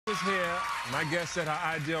is here. My guest said her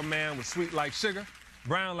ideal man was sweet like sugar,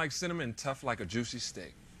 brown like cinnamon, and tough like a juicy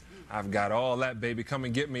steak. I've got all that, baby. Come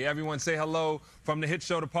and get me. Everyone say hello from the hit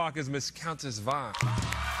show The Parkers, Miss Countess Vaughn.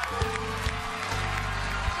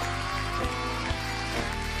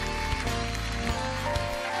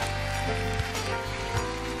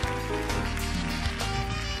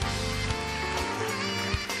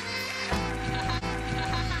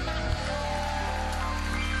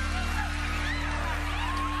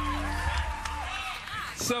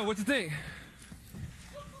 So, what you think?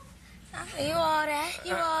 You all that.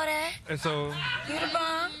 You all that. And so, You the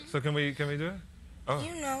bomb. so can we do it? Oh,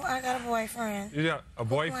 You know I got a boyfriend. you got a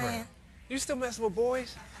boyfriend? Playing. You still messing with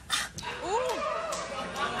boys? Ooh,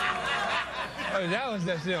 Oh, that was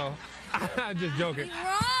just, I'm just joking. you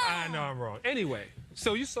wrong. I know I'm wrong. Anyway,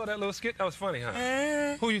 so you saw that little skit? That was funny, huh?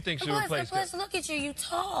 Who you think should replace Plus, that? look at you. You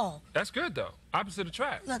tall. That's good, though. Opposite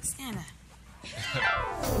attract. Look, stand up.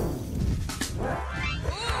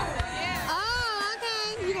 Oh,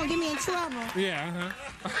 okay. You gonna get me in trouble. Yeah,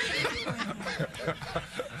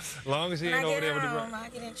 As long as he When ain't I over get there with the... home, I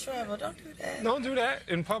get in trouble. Don't do that. Don't do that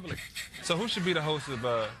in public. So who should be the host of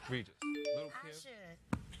Regis? Little I Kim? should.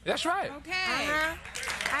 That's right. Okay. I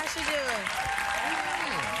should do it.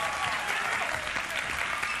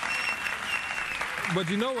 But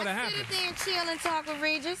you know what'll Sit happen? there and chill and talk with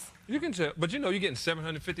Regis. You can chill, but you're getting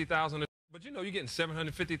 750,000. But you're getting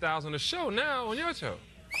 750,000 a show now on your show.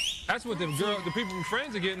 That's what the people from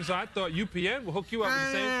Friends are getting. So I thought UPN will hook you up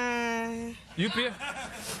with the same. UPN,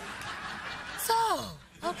 So,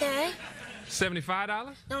 okay.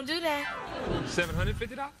 $75, Don't do that.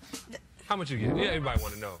 $750. How much you get? Yeah, everybody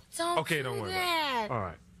want to know. Don't Okay, do don't worry that. about it. All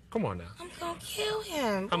right, come on now. I'm gonna kill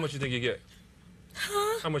him. How much you think you get?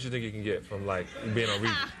 Huh? How much you think you can get from like being on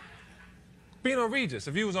Regis? Being on Regis.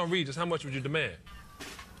 If you was on Regis, how much would you demand?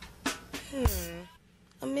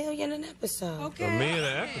 $1 million an episode. Okay. $1 million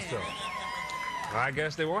an episode. I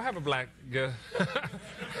guess they won't have a black girl.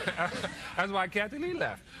 That's why Kathy Lee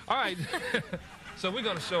left. All right. So we're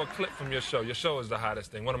going to show a clip from your show. Your show is the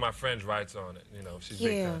hottest thing. One of my friends writes on it. You know, she's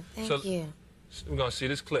big time. Thank you. We're going to see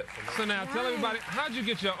this clip. So now, tell everybody, how'd you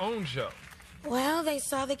get your own show? Well, they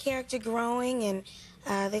saw the character growing,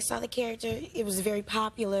 and they saw the character. It was very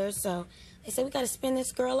popular, so they said, we got to spin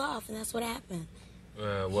this girl off, and that's what happened.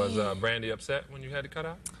 Was Brandy upset when you had to cut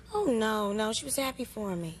out? Oh, no, she was happy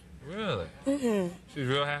for me. Really? Mm-hmm. She was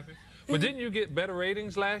real happy? But didn't you get better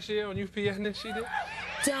ratings last year on UPN than she did?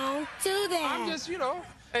 Don't do that. I'm just,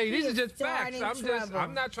 hey, these are just facts. Starting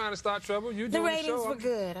I'm not trying to start trouble. You The doing ratings the show. were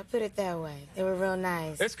good. I put it that way. They were real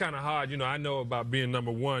nice. It's kind of hard, I know about being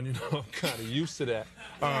number one, I'm kind of used to that.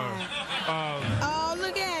 Oh,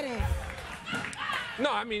 look at him.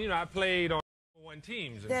 No, I mean, I played on one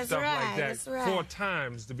teams and That's stuff right, like that. that's right. 4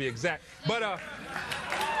 times to be exact. But Right.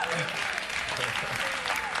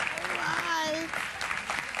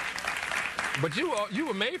 but you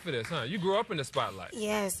were made for this, huh? You grew up in the spotlight.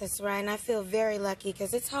 Yes, that's right. And I feel very lucky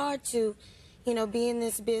because it's hard to, be in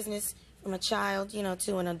this business from a child,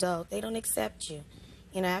 to an adult. They don't accept you.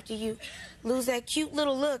 After you lose that cute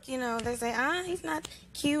little look, they say, he's not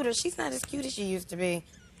cute or she's not as cute as she used to be.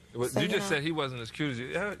 So, you just said he wasn't as cute as you.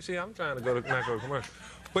 Yeah, see, I'm trying to not go to commercial.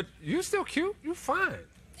 But you still cute. You fine.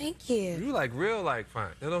 Thank you. You real fine.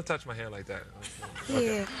 Don't touch my hand like that. Yeah.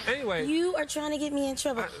 Okay. Anyway. You are trying to get me in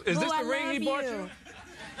trouble. Is this I the ring he love bought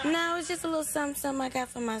you? No, it's just a little something I got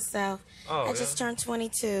for myself. Oh, I just turned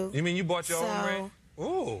 22. You mean you bought your own ring?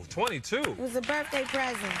 Ooh, 22. It was a birthday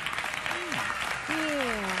present.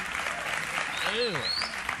 Yeah. Anyway.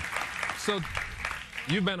 So,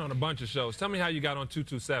 you've been on a bunch of shows. Tell me how you got on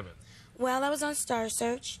 227. Well, I was on Star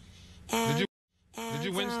Search. And, Did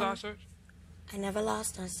you win Star Search? I never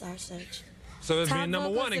lost on Star Search. So it's Top being number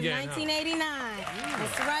vocals one in again, 1989.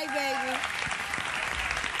 That's right, baby.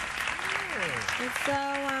 And so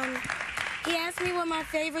he asked me what my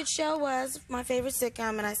favorite show was, my favorite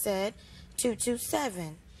sitcom, and I said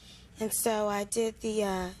 227. And so I did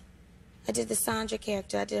the Sandra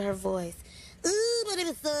character. I did her voice. Ooh, but it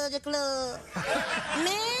was Sandra Club.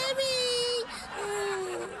 Mary.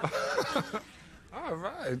 All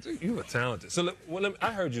right, you were talented. So,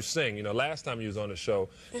 I heard you sing. Last time you was on the show,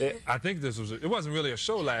 I think it wasn't really a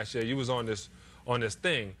show last year. You was on this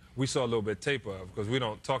thing. We saw a little bit tape of because we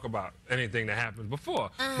don't talk about anything that happened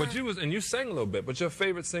before. But you sang a little bit. But your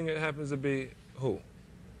favorite singer happens to be who?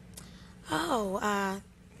 Oh,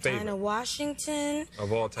 Dinah Washington.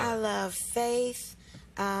 Of all time. I love Faith.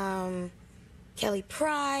 Kelly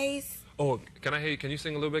Price. Oh, can I hear you? Can you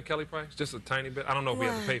sing a little bit, Kelly Price? Just a tiny bit. I don't know if we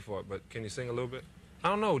have to pay for it, but can you sing a little bit? I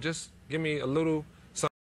don't know. Just give me a little something.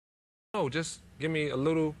 No, just give me a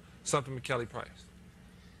little something with Kelly Price.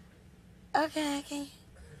 Okay, okay.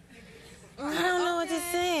 I don't know what to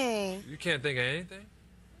sing. You can't think of anything?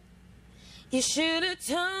 You should have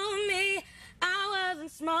told me I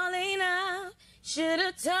wasn't small enough. Should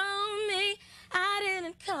have told me I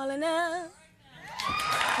didn't call enough.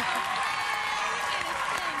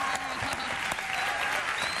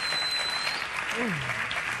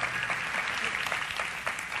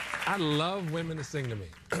 I love women to sing to me.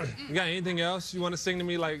 You got anything else you want to sing to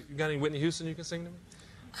me? Like, you got any Whitney Houston you can sing to me?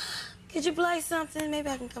 Could you play something? Maybe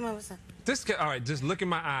I can come up with something. All right, just look in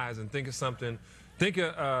my eyes and think of something. Think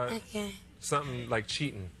of Okay. something like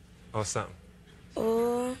cheating or something.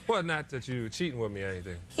 Ooh. Well, not that you cheating with me or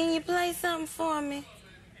anything. Can you play something for me?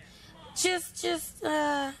 Just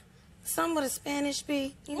something with a Spanish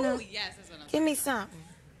beat, you know. Ooh, yes, that's what I'm Give me something.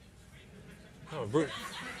 Oh, Bruce.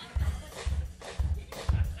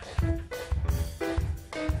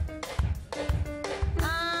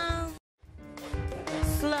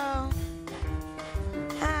 Slow.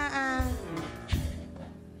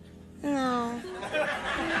 No.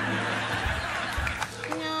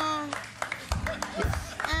 No.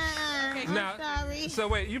 Now, sorry. so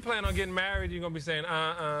wait, you plan on getting married? You're gonna be saying,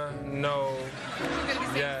 no,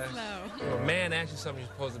 yes. Well, man asks you something,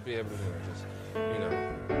 you're supposed to be able to do it. Just, you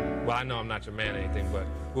know. Well, I know I'm not your man or anything, but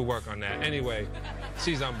we'll work on that. Anyway,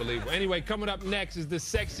 she's unbelievable. Anyway, coming up next is the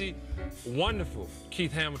sexy, wonderful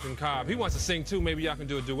Keith Hamilton Cobb. He wants to sing too. Maybe y'all can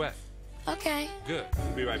do a duet. Okay. Good.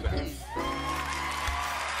 We'll be right back.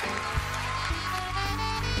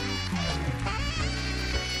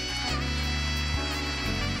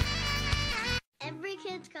 Every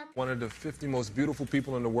kid's got. One of the 50 most beautiful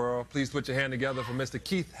people in the world. Please put your hand together for Mr.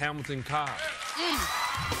 Keith Hamilton Cobb.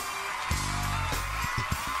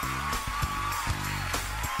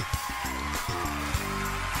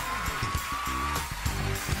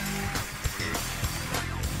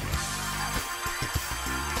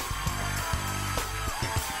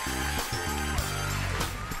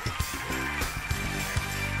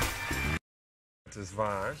 Countess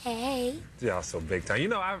Vaughn. Hey. Y'all so big time. You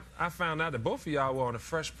know, I found out that both of y'all were on the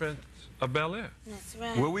Fresh Prince of Bel-Air. That's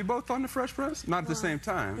right. Were we both on the Fresh Prince? Not at the same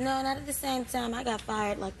time. No, not at the same time. I got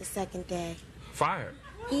fired like the second day. Fired.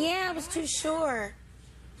 Yeah, I was too short.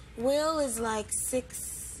 Will is like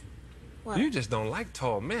 6. What? You just don't like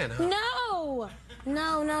tall men, huh? No!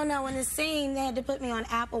 No. In the scene, they had to put me on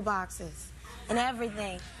apple boxes and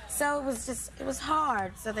everything. So it was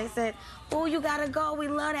hard. So they said, oh, you gotta go. We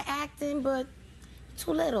love the acting, but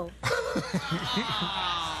too little.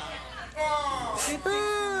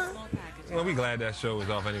 Well, we glad that show was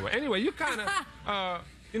off anyway. Anyway, you kind of,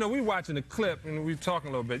 you know, we watching the clip and we talking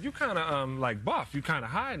a little bit. You kind of, like, buff. You kind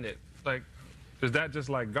of hiding it. Like, is that just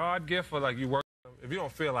like God gift or like you work? If you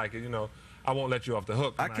don't feel like it, you know, I won't let you off the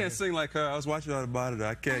hook. I can't sing like her. I was watching her about it.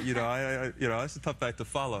 I can't, you know, you know, it's a tough act to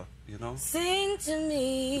follow, you know? Sing to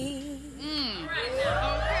me.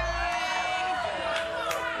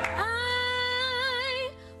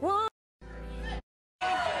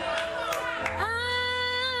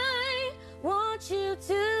 I want you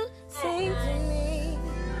to sing to me.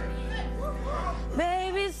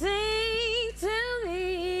 Baby, sing to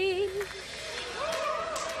me.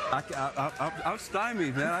 I'm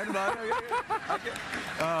stymied, man.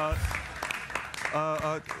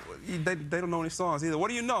 They don't know any songs either. What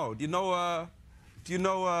do you know? Do you know?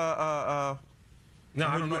 No,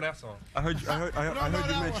 I don't know that song. I heard you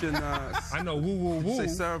mention. I know Woo Woo Woo. Say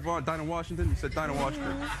Sarah Vaughan, Dinah Washington. You said Dinah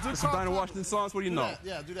Washington. Some Dinah Washington songs. What do you know?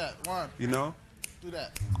 Yeah, do that. One. You know? Do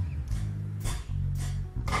that.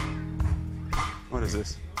 What is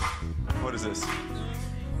this? What is this?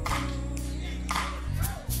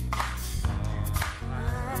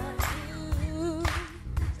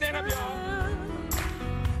 Stand up, y'all.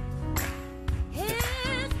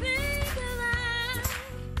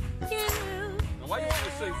 Why you want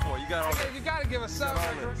to sing for? You got all that. You gotta give us something.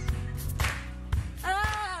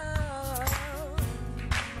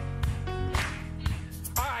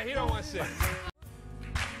 All right, he don't want to sing.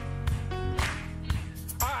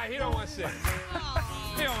 All right, he don't want to sing.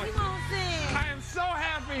 He don't want to sing. I am so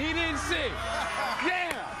happy he didn't sing.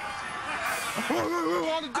 Yeah. I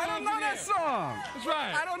don't know that song. That's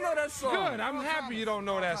right. I don't know that song. Good. I'm happy you don't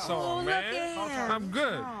know that song, man. I'm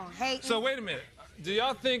good. So wait a minute. Do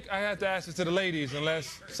y'all think I have to ask this to the ladies,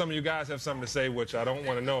 unless some of you guys have something to say, which I don't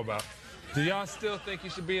want to know about? Do y'all still think he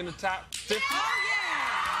should be in the top 50?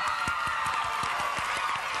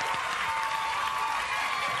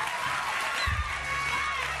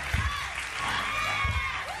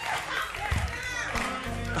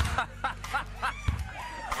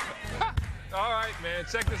 Oh, All right, man.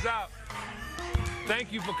 Check this out.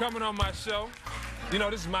 Thank you for coming on my show. You know,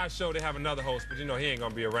 this is my show. They have another host, but you know, he ain't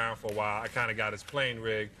gonna be around for a while. I kind of got his plane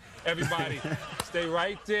rigged. Everybody, stay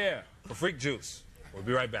right there for Freak Juice. We'll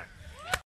be right back.